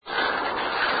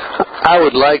I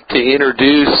would like to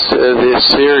introduce this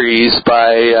series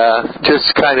by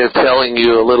just kind of telling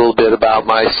you a little bit about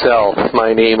myself.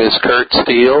 My name is Kurt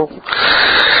Steele,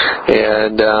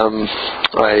 and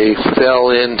I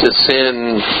fell into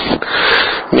sin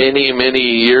many,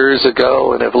 many years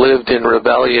ago and have lived in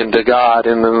rebellion to God.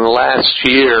 And in the last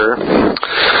year,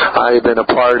 I've been a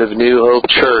part of New Hope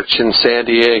Church in San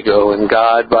Diego, and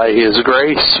God, by His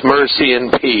grace, mercy,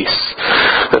 and peace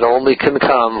that only can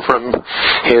come from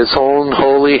His own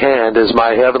holy hand as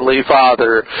my Heavenly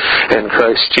Father and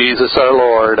Christ Jesus our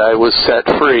Lord, I was set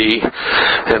free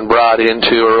and brought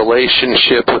into a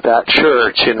relationship with that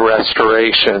church in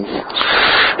restoration.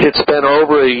 It's been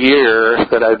over a year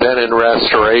that I've been in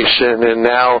restoration, and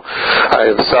now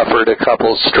I have suffered a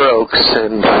couple strokes,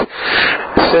 and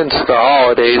since the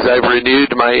holidays I've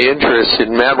renewed my interest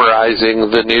in memorizing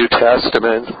the New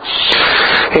Testament.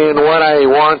 And what I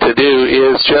want to do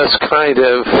is just kind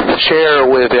of share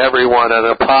with everyone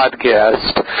on a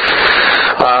podcast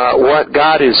what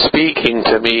God is speaking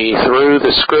to me through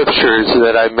the scriptures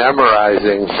that I'm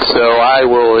memorizing. So I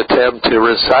will attempt to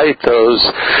recite those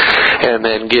and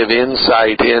then give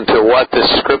insight into what the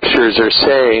scriptures are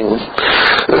saying.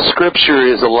 The scripture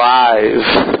is alive.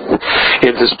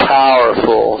 It is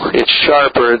powerful. It's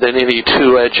sharper than any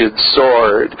two-edged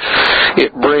sword.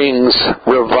 It brings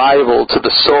revival to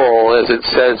the soul, as it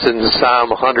says in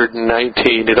Psalm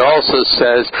 119. It also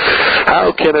says,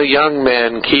 how can a young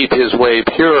man keep his way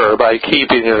pure? By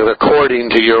keeping it according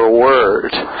to your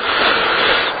word.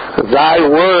 Thy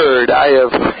word I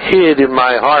have hid in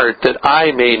my heart that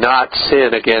I may not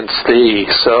sin against thee.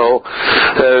 So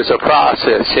there's a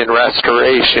process in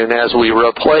restoration as we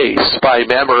replace by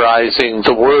memorizing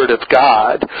the word of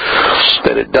God,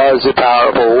 that it does a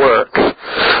powerful work.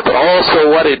 But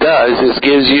also what it does is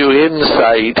gives you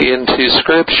insight into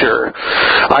Scripture.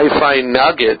 I find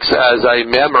nuggets as I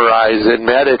memorize and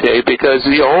meditate, because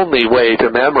the only way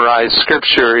to memorize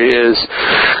Scripture is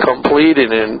complete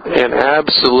and an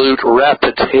absolute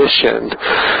repetition.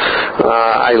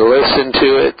 I listen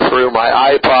to it through my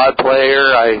iPod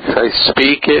player. I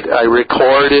speak it. I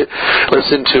record it.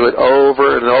 Listen to it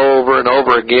over and over and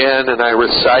over again, and I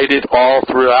recite it all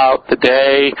throughout the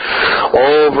day,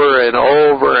 over and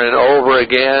over and over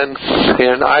again.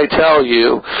 And I tell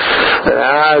you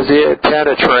that as it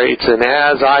penetrates and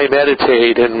as I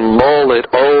meditate and mull it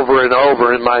over and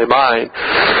over in my mind,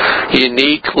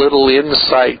 unique little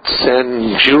insights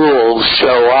and jewels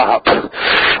show up.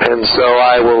 And so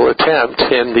I will attempt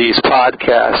in these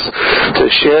podcasts to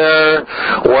share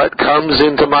what comes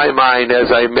into my mind as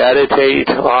I meditate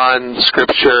on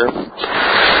Scripture.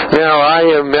 Now, I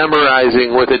am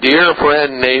memorizing with a dear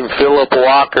friend named Philip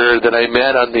Walker that I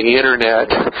met on the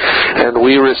internet, and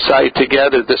we recite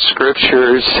together the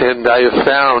Scriptures, and I have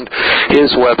found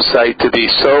his website to be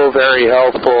so very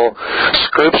helpful,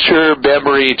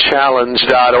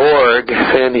 scripturememorychallenge.org,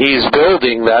 and he's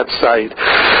building that site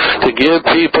to give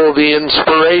people the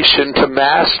inspiration to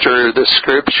master the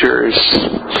Scriptures.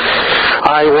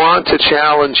 I want to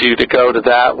challenge you to go to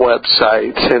that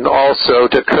website and also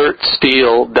to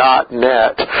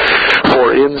kurtsteele.net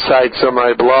for insights on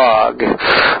my blog.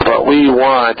 But we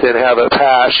want and have a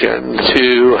passion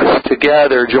to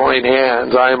together join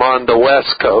hands. I'm on the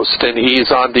West Coast and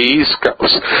he's on the East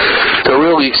Coast, to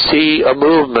really see a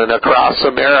movement across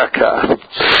America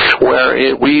where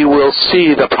we will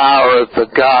see the power of the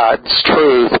God's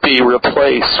truth be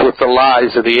replaced with the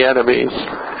lies of the enemy.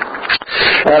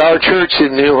 At our church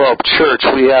in New Hope Church,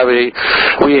 we have a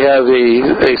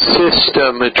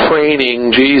system, a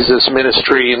training, Jesus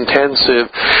Ministry Intensive,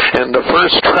 and the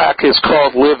first track is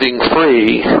called Living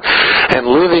Free. And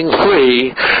Living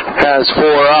Free has 4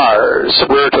 R's.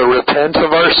 We're to repent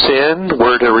of our sin.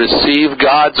 We're to receive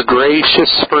God's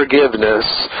gracious forgiveness.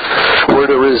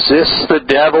 We're to resist the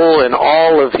devil and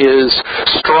all of his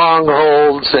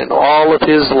strongholds and all of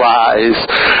his lies.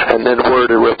 And then we're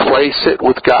to replace it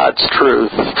with God's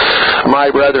truth. My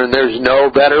brethren, there's no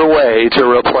better way to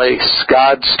replace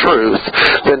God's truth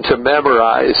than to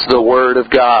memorize the Word of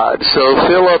God. So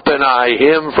Philip and I,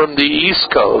 him from the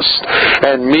East Coast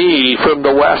and me from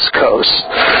the West Coast,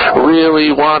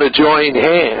 really want to join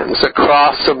hands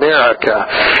across America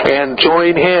and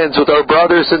join hands with our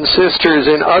brothers and sisters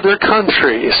in other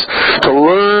countries to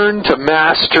learn to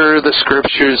master the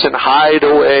Scriptures and hide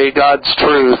away God's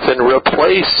truth and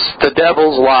replace the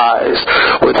devil's lies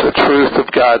with the truth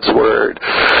of God's Word.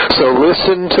 So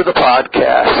listen to the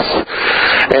podcast,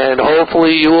 and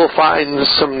hopefully you will find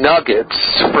some nuggets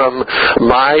from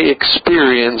my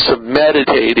experience of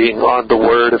meditating on the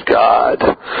Word of God.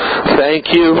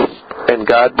 Thank you, and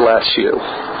God bless you.